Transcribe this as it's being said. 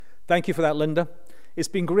Thank you for that, Linda. It's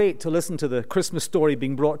been great to listen to the Christmas story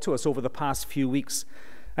being brought to us over the past few weeks,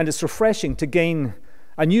 and it's refreshing to gain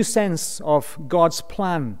a new sense of God's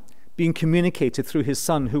plan being communicated through his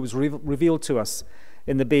Son, who was revealed to us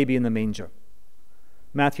in the baby in the manger.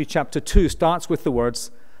 Matthew chapter 2 starts with the words,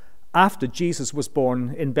 "After Jesus was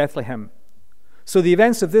born in Bethlehem." So the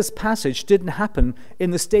events of this passage didn't happen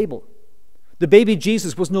in the stable. The baby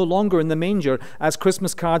Jesus was no longer in the manger, as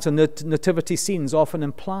Christmas cards and nativity scenes often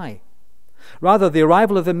imply. Rather, the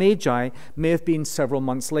arrival of the Magi may have been several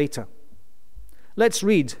months later. Let's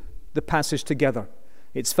read the passage together.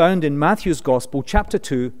 It's found in Matthew's Gospel, chapter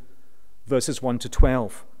 2, verses 1 to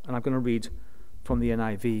 12. And I'm going to read from the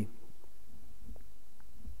NIV.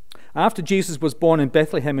 After Jesus was born in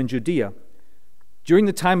Bethlehem in Judea, during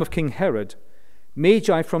the time of King Herod,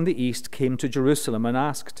 Magi from the east came to Jerusalem and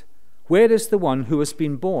asked, "Where is the one who has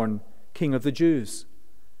been born, King of the Jews?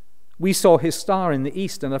 We saw his star in the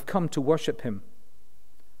east and have come to worship him."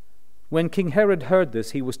 When King Herod heard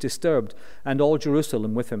this, he was disturbed, and all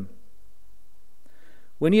Jerusalem with him.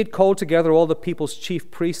 When he had called together all the people's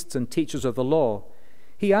chief priests and teachers of the law,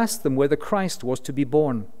 he asked them where the Christ was to be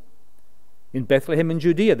born. "In Bethlehem in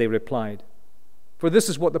Judea," they replied, "for this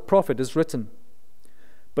is what the prophet has written.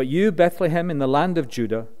 But you, Bethlehem, in the land of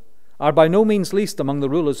Judah, are by no means least among the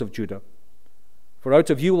rulers of Judah. For out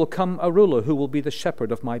of you will come a ruler who will be the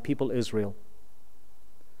shepherd of my people Israel."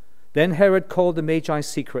 Then Herod called the Magi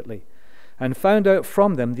secretly and found out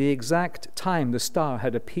from them the exact time the star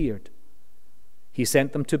had appeared. He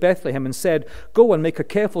sent them to Bethlehem and said, "Go and make a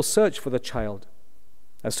careful search for the child.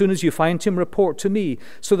 As soon as you find him, report to me,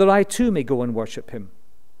 so that I too may go and worship him."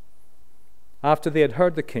 After they had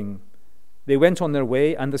heard the king, they went on their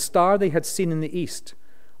way, and the star they had seen in the east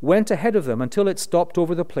went ahead of them until it stopped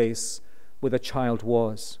over the place where the child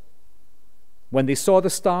was. When they saw the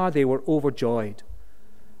star, they were overjoyed.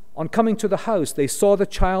 On coming to the house, they saw the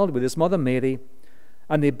child with his mother Mary,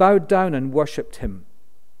 and they bowed down and worshipped him.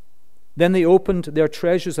 Then they opened their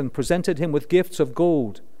treasures and presented him with gifts of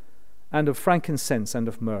gold and of frankincense and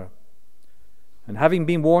of myrrh. And having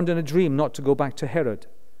been warned in a dream not to go back to Herod,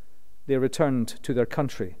 they returned to their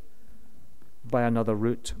country by another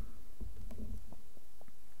route.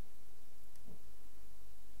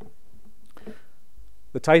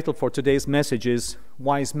 The title for today's message is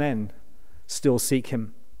 "Wise Men Still Seek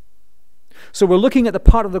Him." So we're looking at the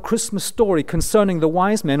part of the Christmas story concerning the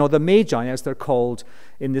wise men, or the Magi as they're called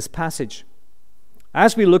in this passage.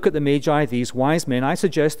 As we look at the Magi, these wise men, I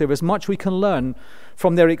suggest there is much we can learn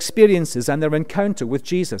from their experiences and their encounter with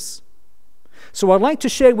Jesus. So I'd like to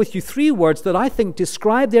share with you three words that I think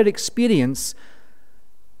describe their experience,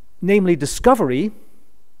 namely discovery,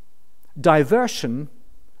 diversion,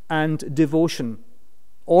 and devotion.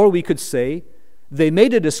 Or we could say, they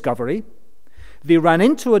made a discovery, they ran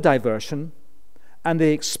into a diversion, and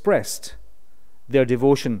they expressed their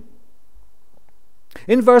devotion.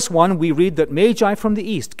 In verse 1, we read that Magi from the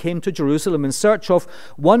east came to Jerusalem in search of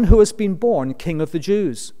one who has been born King of the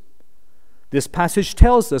Jews. This passage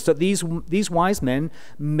tells us that these wise men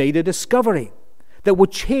made a discovery that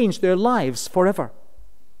would change their lives forever.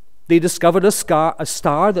 They discovered a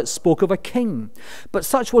star that spoke of a king. But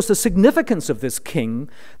such was the significance of this king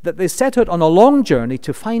that they set out on a long journey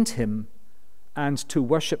to find him and to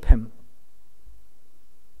worship him.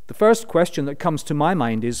 The first question that comes to my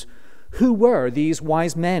mind is, who were these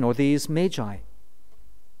wise men or these Magi?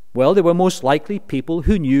 Well, they were most likely people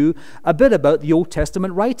who knew a bit about the Old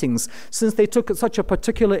Testament writings, since they took such a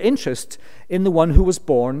particular interest in the one who was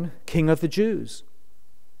born King of the Jews.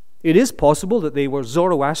 It is possible that they were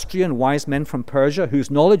Zoroastrian wise men from Persia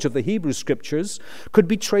whose knowledge of the Hebrew Scriptures could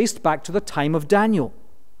be traced back to the time of Daniel.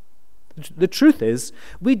 The truth is,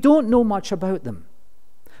 we don't know much about them.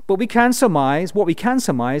 But what we can surmise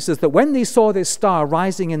is that when they saw this star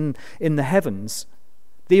rising in the heavens,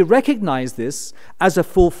 they recognized this as a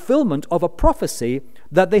fulfillment of a prophecy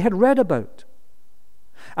that they had read about.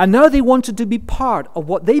 And now they wanted to be part of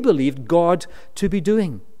what they believed God to be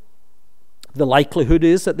doing. The likelihood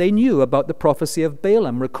is that they knew about the prophecy of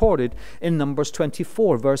Balaam recorded in Numbers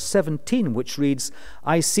 24, verse 17, which reads,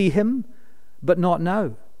 "I see him, but not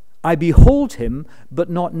now. I behold him, but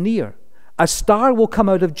not near. A star will come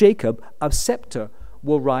out of Jacob, a scepter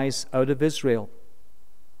will rise out of Israel."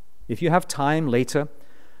 If you have time later,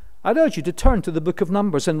 I'd urge you to turn to the book of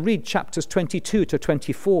Numbers and read chapters 22 to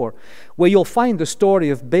 24, where you'll find the story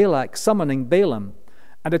of Balak summoning Balaam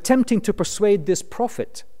and attempting to persuade this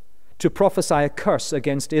prophet to prophesy a curse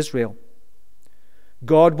against Israel.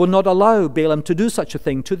 God will not allow Balaam to do such a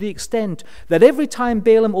thing, to the extent that every time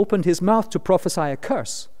Balaam opened his mouth to prophesy a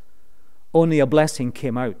curse, only a blessing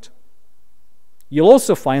came out. You'll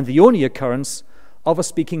also find the only occurrence of a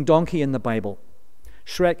speaking donkey in the Bible.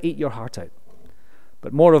 Shrek, eat your heart out.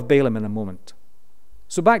 But more of Balaam in a moment.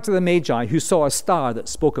 So back to the Magi who saw a star that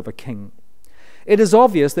spoke of a king. It is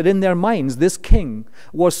obvious that in their minds this king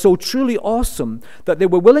was so truly awesome that they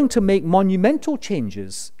were willing to make monumental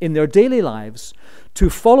changes in their daily lives to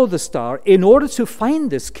follow the star in order to find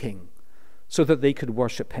this king so that they could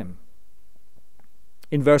worship him.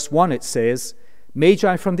 In verse 1 it says,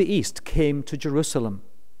 Magi from the east came to Jerusalem.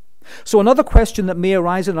 So another question that may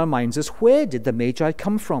arise in our minds is, where did the Magi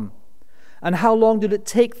come from? And how long did it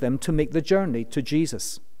take them to make the journey to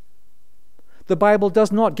Jesus? The Bible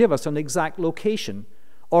does not give us an exact location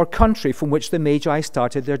or country from which the Magi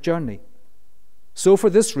started their journey. So for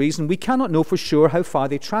this reason, we cannot know for sure how far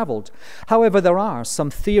they traveled. However, there are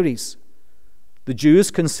some theories. The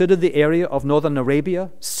Jews considered the area of northern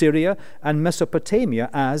Arabia, Syria, and Mesopotamia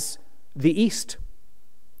as the east.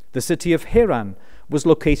 The city of Haran was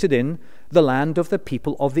located in the land of the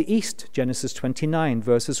people of the east, Genesis 29,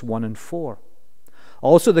 verses 1 and 4.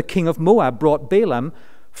 Also, the king of Moab brought Balaam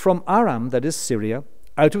from Aram, that is Syria,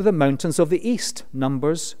 out of the mountains of the east,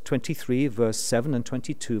 Numbers 23, verse 7 and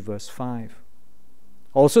 22, verse 5.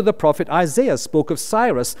 Also, the prophet Isaiah spoke of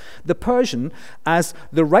Cyrus the Persian as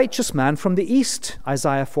the righteous man from the east,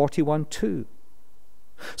 Isaiah 41, 2.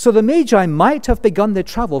 So the Magi might have begun their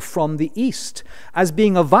travel from the east as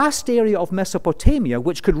being a vast area of Mesopotamia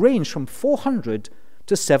which could range from 400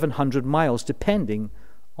 to 700 miles depending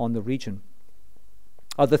on the region.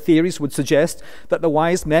 Other theories would suggest that the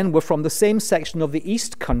wise men were from the same section of the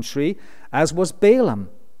east country as was Balaam,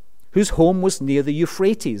 whose home was near the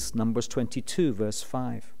Euphrates, Numbers 22, verse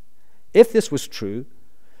 5. If this was true,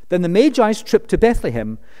 then the Magi's trip to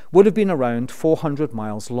Bethlehem would have been around 400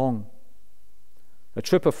 miles long. A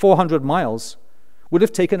trip of 400 miles would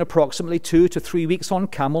have taken approximately 2 to 3 weeks on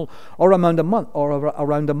camel or around a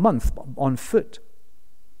month on foot.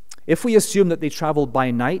 If we assume that they traveled by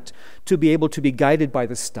night to be able to be guided by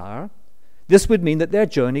the star, this would mean that their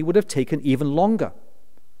journey would have taken even longer.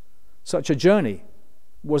 Such a journey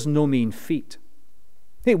was no mean feat.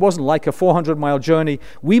 It wasn't like a 400-mile journey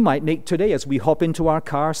we might make today as we hop into our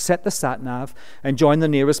car, set the sat-nav, and join the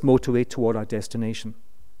nearest motorway toward our destination.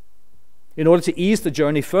 In order to ease the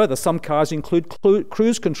journey further, some cars include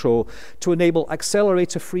cruise control to enable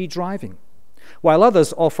accelerator-free driving, while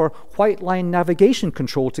others offer white line navigation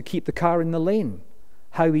control to keep the car in the lane.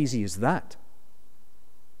 How easy is that?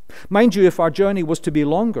 Mind you, if our journey was to be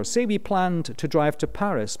longer, say we planned to drive to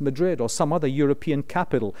Paris, Madrid, or some other European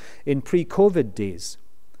capital in pre-COVID days,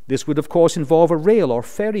 this would of course involve a rail or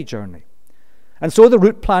ferry journey. And so the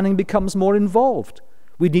route planning becomes more involved.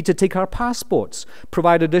 We'd need to take our passports,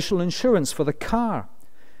 provide additional insurance for the car,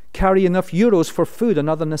 carry enough euros for food and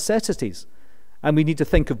other necessities, and we need to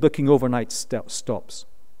think of booking overnight stops.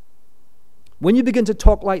 When you begin to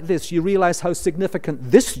talk like this, you realize how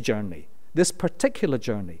significant this journey, this particular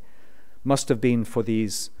journey, must have been for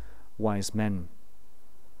these wise men.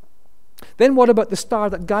 Then what about the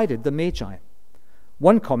star that guided the Magi?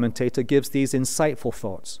 One commentator gives these insightful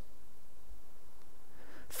thoughts.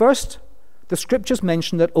 First, the scriptures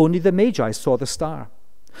mention that only the Magi saw the star.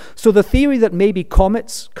 So the theory that maybe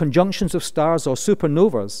comets, conjunctions of stars, or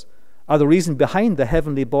supernovas are the reason behind the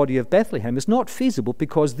heavenly body of Bethlehem is not feasible,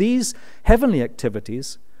 because these heavenly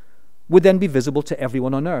activities would then be visible to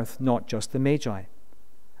everyone on earth, not just the Magi.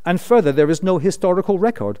 And further, there is no historical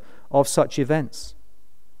record of such events.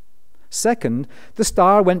 Second, the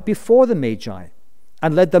star went before the Magi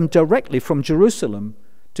and led them directly from Jerusalem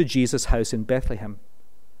to Jesus' house in Bethlehem.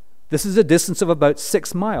 This is a distance of about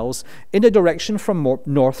 6 miles in a direction from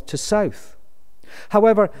north to south.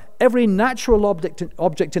 However, every natural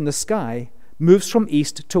object in the sky moves from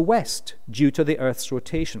east to west due to the Earth's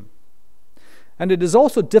rotation. And it is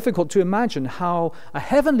also difficult to imagine how a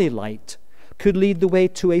heavenly light could lead the way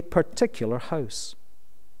to a particular house.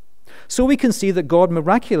 So we can see that God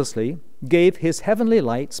miraculously gave his heavenly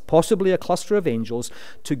lights, possibly a cluster of angels,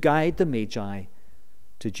 to guide the Magi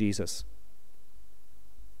to Jesus.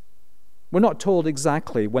 We're not told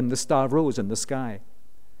exactly when the star rose in the sky.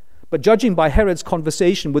 But judging by Herod's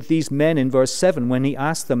conversation with these men in verse 7, when he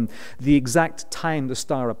asked them the exact time the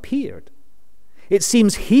star appeared, it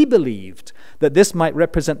seems he believed that this might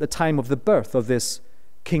represent the time of the birth of this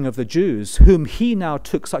King of the Jews, whom he now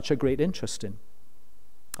took such a great interest in.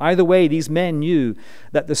 Either way, these men knew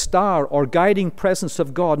that the star or guiding presence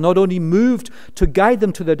of God not only moved to guide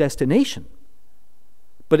them to their destination,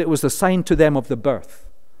 but it was the sign to them of the birth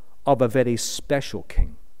of a very special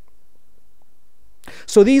king.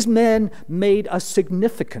 So these men made a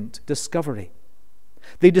significant discovery.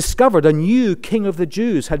 They discovered a new King of the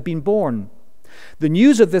Jews had been born. The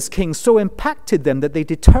news of this king so impacted them that they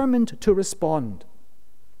determined to respond,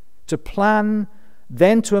 to plan,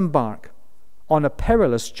 then to embark on a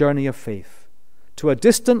perilous journey of faith to a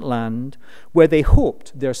distant land where they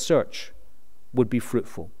hoped their search would be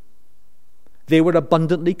fruitful. They were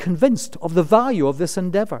abundantly convinced of the value of this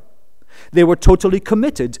endeavor. They were totally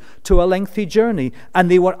committed to a lengthy journey,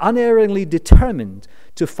 and they were unerringly determined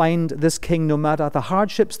to find this king no matter the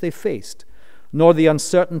hardships they faced, nor the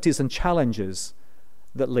uncertainties and challenges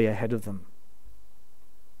that lay ahead of them.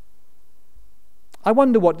 I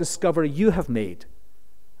wonder what discovery you have made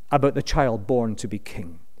about the child born to be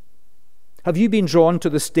king. Have you been drawn to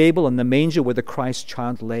the stable and the manger where the Christ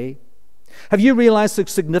child lay? Have you realized the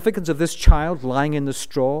significance of this child lying in the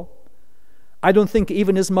straw? I don't think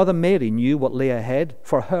even his mother Mary knew what lay ahead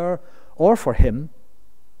for her or for him.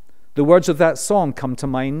 The words of that song come to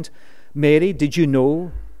mind. Mary, did you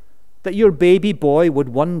know that your baby boy would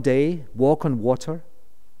one day walk on water?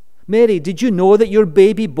 Mary, did you know that your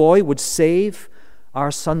baby boy would save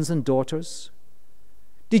our sons and daughters?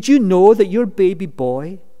 Did you know that your baby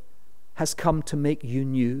boy has come to make you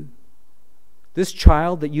new? This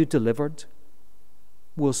child that you delivered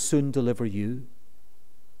will soon deliver you.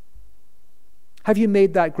 Have you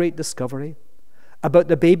made that great discovery about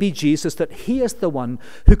the baby Jesus, that he is the one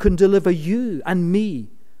who can deliver you and me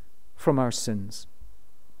from our sins?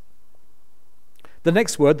 The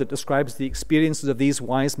next word that describes the experiences of these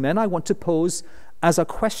wise men I want to pose as a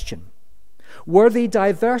question. Were they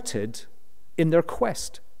diverted in their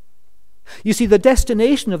quest? You see, the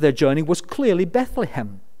destination of their journey was clearly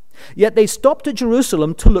Bethlehem, yet they stopped at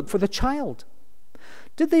Jerusalem to look for the child.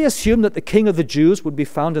 Did they assume that the King of the Jews would be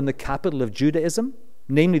found in the capital of Judaism,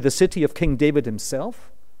 namely the city of King David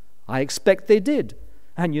himself? I expect they did.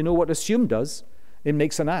 And you know what assume does? It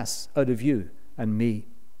makes an ass out of you and me.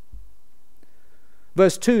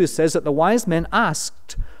 Verse 2 says that the wise men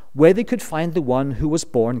asked where they could find the one who was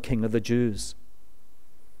born King of the Jews.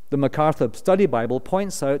 The MacArthur Study Bible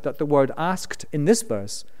points out that the word asked in this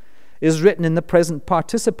verse is written in the present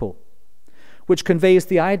participle, which conveys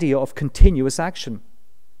the idea of continuous action.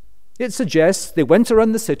 It suggests they went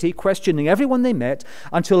around the city questioning everyone they met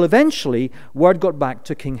until eventually word got back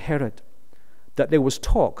to King Herod that there was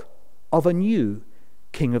talk of a new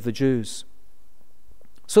King of the Jews.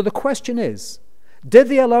 So the question is, did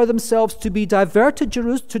they allow themselves to be diverted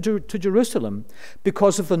to Jerusalem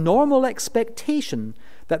because of the normal expectation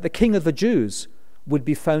that the King of the Jews would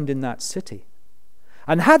be found in that city?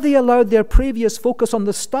 And had they allowed their previous focus on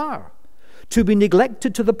the star to be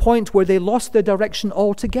neglected to the point where they lost their direction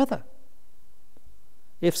altogether?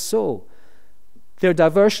 If so, their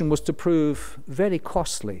diversion was to prove very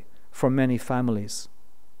costly for many families.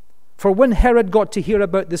 For when Herod got to hear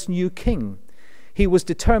about this new king, he was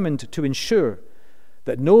determined to ensure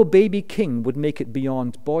that no baby king would make it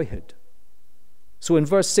beyond boyhood. So in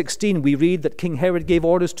verse 16 we read that King Herod gave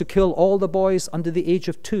orders to kill all the boys under the age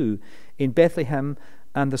of 2 in Bethlehem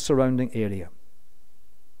and the surrounding area.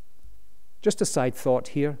 Just a side thought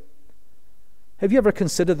here. Have you ever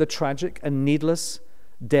considered the tragic and needless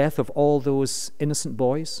death of all those innocent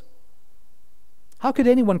boys? How could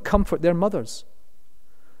anyone comfort their mothers?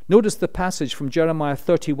 Notice the passage from Jeremiah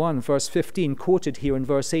 31, verse 15, quoted here in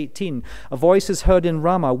verse 18. A voice is heard in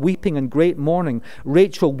Ramah, weeping and great mourning,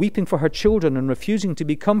 Rachel weeping for her children and refusing to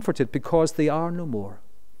be comforted because they are no more.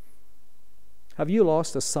 Have you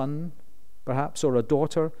lost a son, perhaps, or a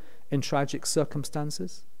daughter in tragic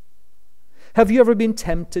circumstances? Have you ever been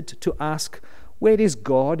tempted to ask, where is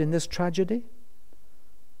God in this tragedy?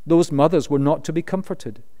 Those mothers were not to be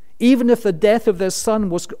comforted, even if the death of their son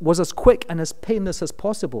was as quick and as painless as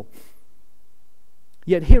possible.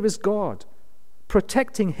 Yet here is God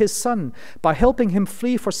protecting his son by helping him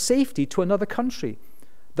flee for safety to another country,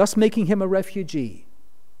 thus making him a refugee.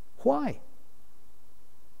 Why?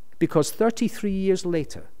 Because 33 years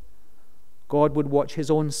later, God would watch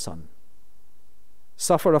his own son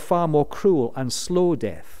suffer a far more cruel and slow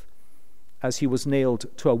death as he was nailed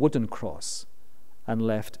to a wooden cross and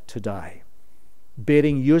left to die,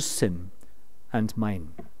 bearing your sin and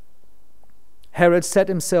mine. Herod set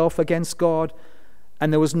himself against God,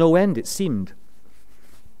 and there was no end, it seemed,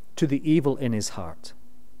 to the evil in his heart.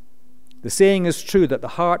 The saying is true that the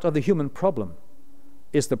heart of the human problem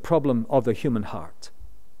is the problem of the human heart.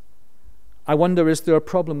 I wonder, is there a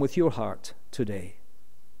problem with your heart today?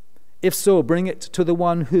 If so, bring it to the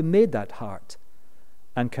one who made that heart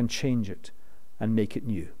and can change it and make it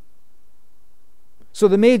new. So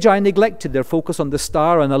the Magi neglected their focus on the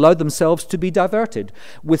star and allowed themselves to be diverted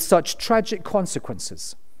with such tragic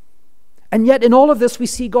consequences. And yet in all of this we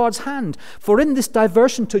see God's hand, for in this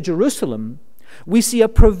diversion to Jerusalem, We see a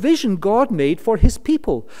provision God made for his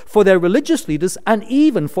people, for their religious leaders, and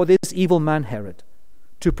even for this evil man Herod,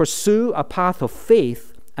 to pursue a path of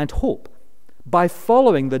faith and hope by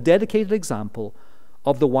following the dedicated example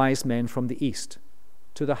of the wise men from the east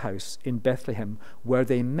to the house in Bethlehem where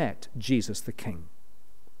they met Jesus the King.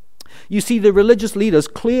 You see, the religious leaders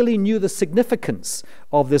clearly knew the significance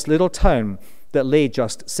of this little town that lay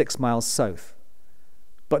just 6 miles south,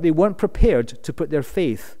 but they weren't prepared to put their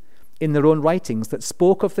faith in their own writings that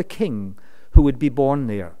spoke of the king who would be born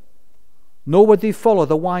there, nor would they follow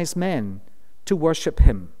the wise men to worship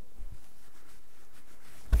him.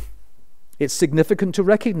 It's significant to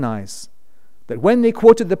recognize that when they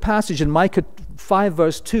quoted the passage in Micah 5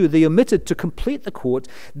 verse 2, they omitted to complete the quote,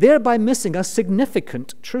 thereby missing a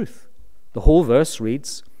significant truth. The whole verse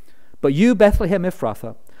reads, "But you, Bethlehem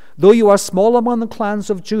Ephrathah, though you are small among the clans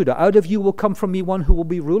of Judah, out of you will come from me one who will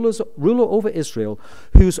be ruler over Israel,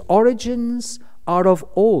 whose origins are of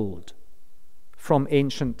old, from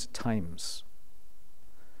ancient times."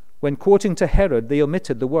 When quoting to Herod, they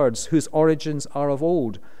omitted the words, "whose origins are of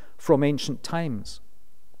old, from ancient times."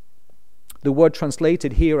 The word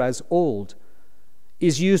translated here as old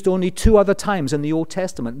is used only 2 other times in the Old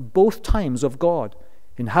Testament, both times of God,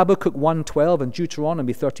 in Habakkuk 1:12 and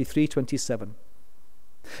Deuteronomy 33:27.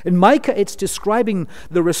 In Micah, it's describing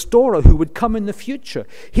the restorer who would come in the future.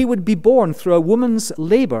 He would be born through a woman's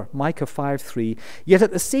labor, Micah 5:3, yet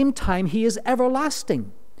at the same time he is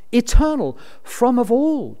everlasting, eternal, from of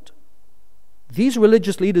old. These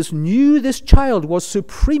religious leaders knew this child was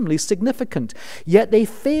supremely significant, yet they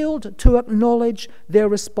failed to acknowledge their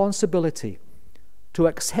responsibility to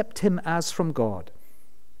accept him as from God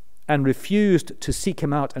and refused to seek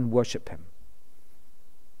him out and worship him.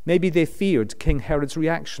 Maybe they feared King Herod's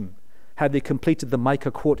reaction had they completed the Micah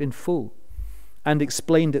quote in full and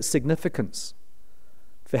explained its significance.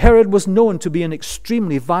 For Herod was known to be an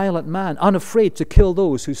extremely violent man, unafraid to kill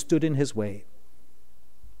those who stood in his way.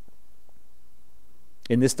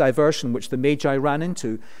 In this diversion which the Magi ran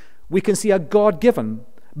into, we can see a God-given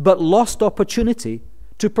but lost opportunity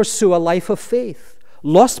to pursue a life of faith,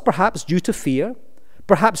 lost perhaps due to fear,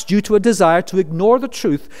 perhaps due to a desire to ignore the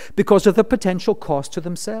truth because of the potential cost to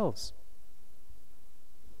themselves.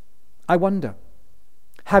 I wonder,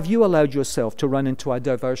 have you allowed yourself to run into a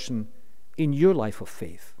diversion in your life of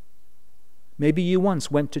faith? Maybe you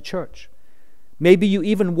once went to church. Maybe you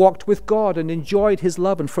even walked with God and enjoyed his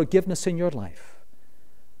love and forgiveness in your life.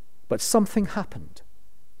 But something happened,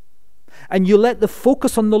 and you let the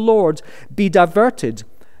focus on the Lord be diverted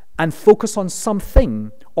and focus on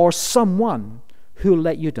something or someone who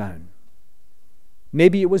let you down.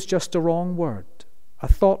 Maybe it was just a wrong word, a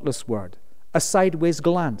thoughtless word, a sideways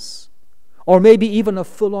glance, or maybe even a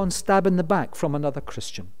full-on stab in the back from another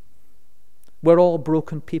Christian. We're all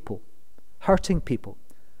broken people, hurting people,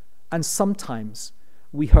 and sometimes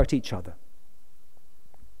we hurt each other.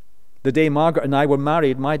 The day Margaret and I were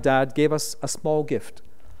married, my dad gave us a small gift.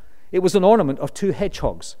 It was an ornament of 2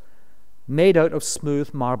 hedgehogs made out of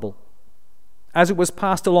smooth marble. As it was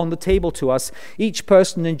passed along the table to us, each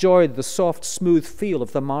person enjoyed the soft, smooth feel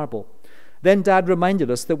of the marble. Then Dad reminded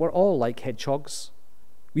us that we're all like hedgehogs.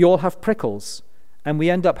 We all have prickles, and we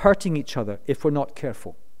end up hurting each other if we're not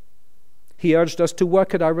careful. He urged us to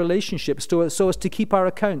work at our relationships so as to keep our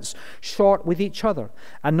accounts short with each other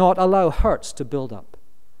and not allow hurts to build up.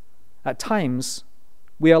 At times,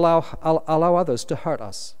 we allow others to hurt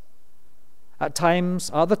us.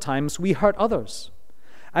 Other times, we hurt others.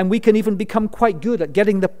 And we can even become quite good at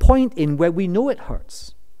getting the point in where we know it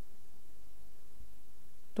hurts.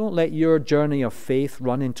 Don't let your journey of faith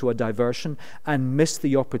run into a diversion and miss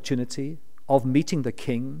the opportunity of meeting the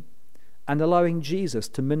King and allowing Jesus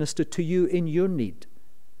to minister to you in your need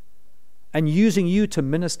and using you to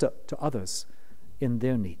minister to others in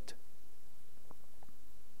their need.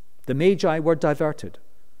 The Magi were diverted.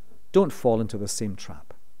 Don't fall into the same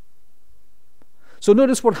trap. So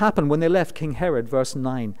notice what happened when they left King Herod, verse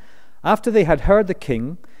 9. After they had heard the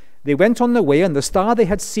king, they went on their way, and the star they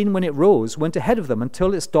had seen when it rose went ahead of them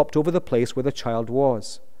until it stopped over the place where the child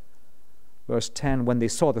was. Verse 10, when they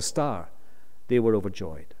saw the star, they were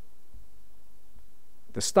overjoyed.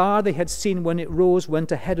 The star they had seen when it rose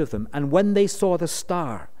went ahead of them, and when they saw the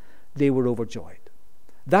star, they were overjoyed.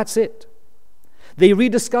 That's it. They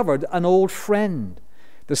rediscovered an old friend,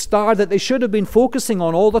 the star that they should have been focusing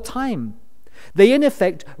on all the time. They, in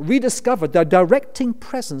effect, rediscovered the directing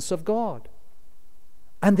presence of God.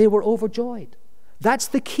 And they were overjoyed. That's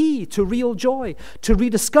the key to real joy, to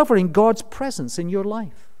rediscovering God's presence in your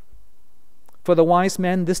life. For the wise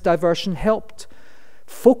men, this diversion helped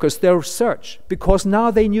focused their search, because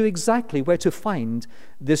now they knew exactly where to find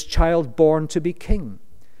this child born to be king.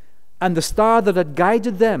 And the star that had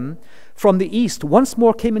guided them from the east once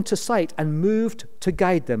more came into sight and moved to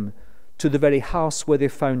guide them to the very house where they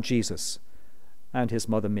found Jesus and his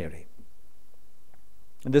mother Mary.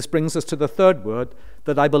 And this brings us to the third word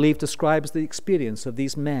that I believe describes the experience of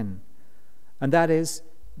these men, and that is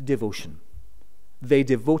devotion. They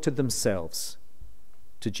devoted themselves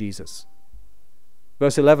to Jesus.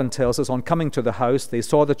 Verse 11 tells us, on coming to the house, they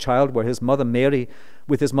saw the child with his mother Mary,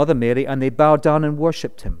 and they bowed down and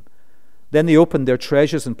worshipped him. Then they opened their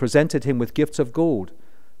treasures and presented him with gifts of gold,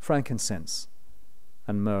 frankincense,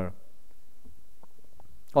 and myrrh.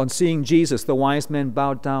 On seeing Jesus, the wise men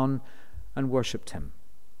bowed down and worshipped him.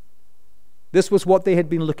 This was what they had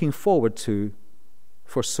been looking forward to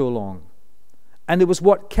for so long. And it was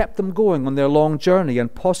what kept them going on their long journey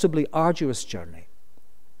and possibly arduous journey.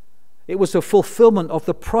 It was a fulfillment of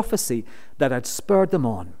the prophecy that had spurred them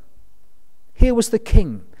on. Here was the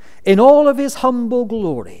king in all of his humble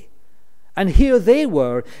glory. And here they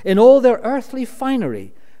were in all their earthly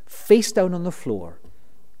finery, face down on the floor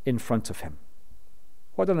in front of him.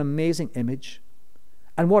 What an amazing image,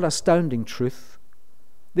 and what astounding truth.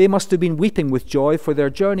 They must have been weeping with joy, for their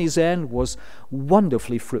journey's end was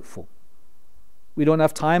wonderfully fruitful. We don't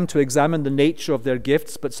have time to examine the nature of their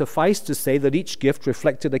gifts, but suffice to say that each gift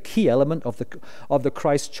reflected a key element of the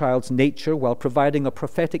Christ child's nature, while providing a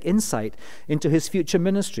prophetic insight into his future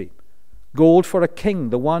ministry. Gold for a king,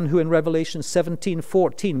 the one who in Revelation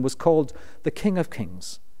 17:14 was called the King of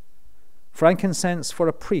Kings. Frankincense for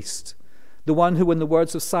a priest, the one who, in the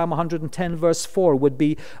words of Psalm 110 verse 4, would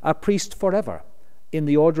be a priest forever in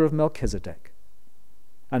the order of Melchizedek.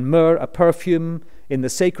 And myrrh, a perfume in the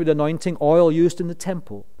sacred anointing oil used in the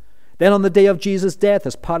temple. Then on the day of Jesus' death,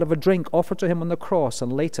 as part of a drink offered to him on the cross,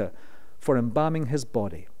 and later for embalming his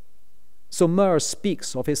body. So myrrh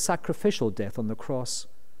speaks of his sacrificial death on the cross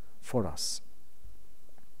for us.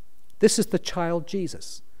 This is the child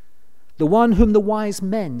Jesus, the one whom the wise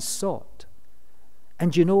men sought.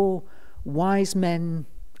 And you know, wise men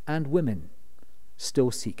and women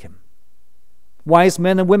still seek him. Wise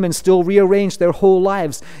men and women still rearrange their whole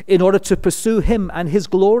lives in order to pursue him and his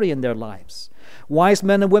glory in their lives. Wise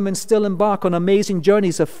men and women still embark on amazing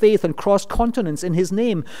journeys of faith and cross continents in his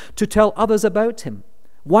name to tell others about him.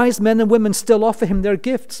 Wise men and women still offer him their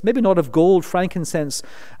gifts, maybe not of gold, frankincense,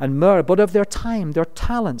 and myrrh, but of their time, their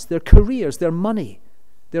talents, their careers, their money,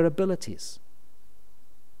 their abilities,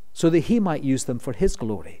 so that he might use them for his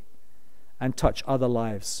glory and touch other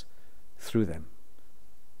lives through them.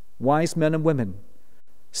 Wise men and women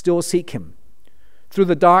still seek him through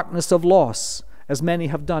the darkness of loss, as many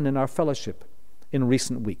have done in our fellowship in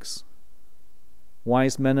recent weeks.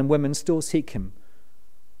 Wise men and women still seek him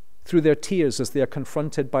through their tears as they are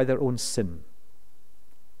confronted by their own sin.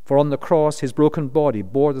 For on the cross, his broken body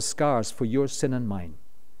bore the scars for your sin and mine,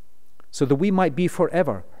 so that we might be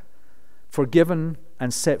forever forgiven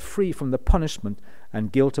and set free from the punishment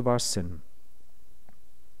and guilt of our sin.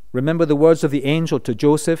 Remember the words of the angel to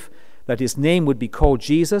Joseph, that his name would be called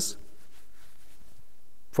Jesus,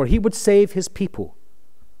 for he would save his people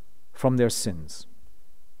from their sins.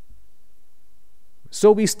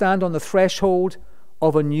 So we stand on the threshold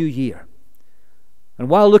of a new year. And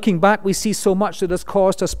while looking back, we see so much that has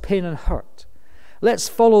caused us pain and hurt. Let's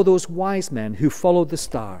follow those wise men who followed the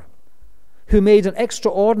star, who made an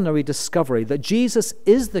extraordinary discovery that Jesus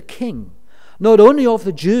is the King, not only of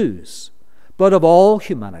the Jews, but of all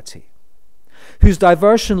humanity, whose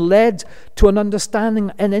diversion led to an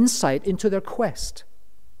understanding and insight into their quest,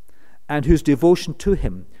 and whose devotion to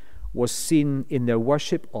him was seen in their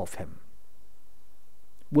worship of him.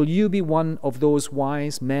 Will you be one of those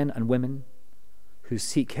wise men and women who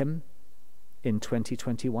seek him in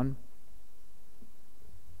 2021?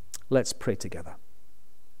 Let's pray together.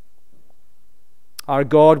 Our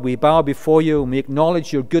God, we bow before you and we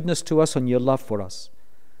acknowledge your goodness to us and your love for us.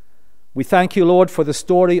 We thank you, Lord, for the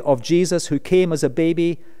story of Jesus who came as a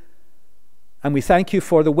baby, and we thank you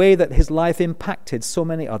for the way that his life impacted so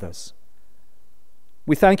many others.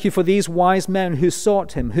 We thank you for these wise men who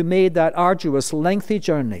sought him, who made that arduous, lengthy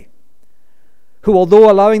journey, who,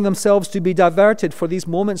 although allowing themselves to be diverted for these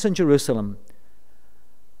moments in Jerusalem,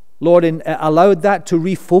 Lord, allowed that to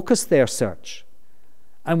refocus their search,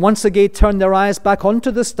 and once again turn their eyes back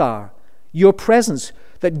onto the star, your presence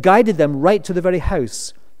that guided them right to the very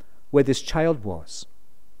house where this child was.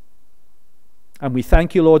 And we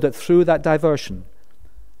thank you, Lord, that through that diversion,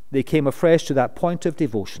 they came afresh to that point of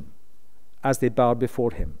devotion as they bowed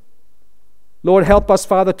before him. Lord, help us,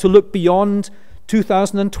 Father, to look beyond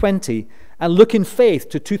 2020 and look in faith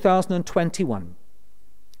to 2021.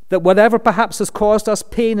 that whatever perhaps has caused us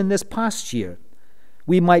pain in this past year,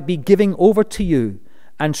 we might be giving over to you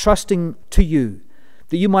and trusting to you,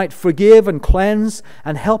 that you might forgive and cleanse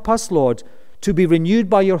and help us, Lord, to be renewed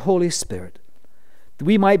by your Holy Spirit, that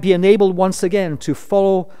we might be enabled once again to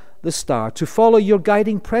follow the star, to follow your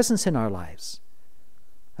guiding presence in our lives,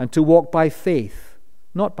 and to walk by faith,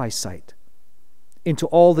 not by sight, into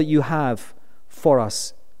all that you have for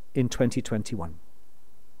us in 2021.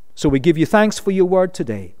 So we give you thanks for your word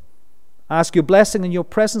today. Ask your blessing and your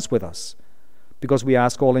presence with us, because we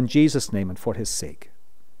ask all in Jesus' name and for his sake.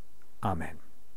 Amen.